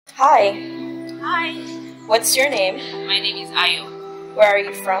Hi. Hi. What's your name? My name is Ajao. Where are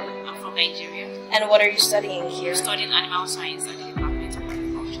you from? I'm from Nigeria. And what are you studying here? I'm studying animal science at the Department of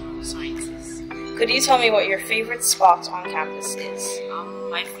Agricultural Sciences. Could you tell me what your favorite spot on campus is?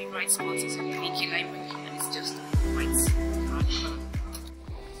 My favorite spot is the Viikki library, and it's just right.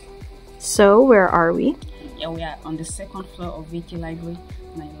 So, where are we? Yeah, we are on the second floor of Viikki library,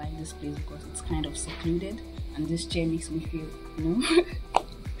 and I like this place because it's kind of secluded, and this chair makes me feel,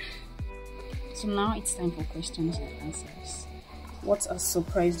 So now it's time for questions and answers. What has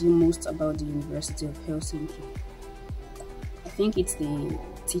surprised you most about the University of Helsinki? I think it's the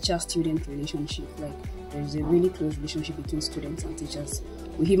teacher-student relationship. Like, there's a really close relationship between students and teachers.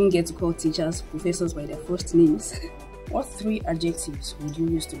 We even get to call teachers, professors by their first names. What 3 adjectives would you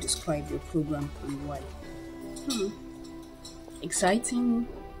use to describe your program and why? Exciting,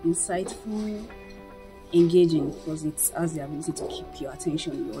 insightful, engaging, because it has the ability to keep your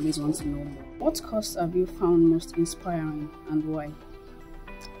attention. You always want to know more. What course have you found most inspiring and why?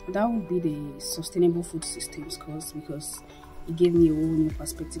 That would be the sustainable food systems course, because it gave me a whole new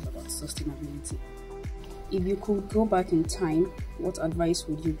perspective about sustainability. If you could go back in time, what advice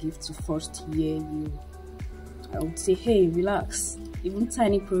would you give to first year you? I would say, hey, relax. Even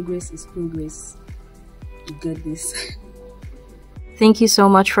tiny progress is progress. You get this. Thank you so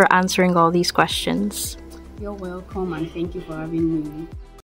much for answering all these questions. You're welcome, and thank you for having me.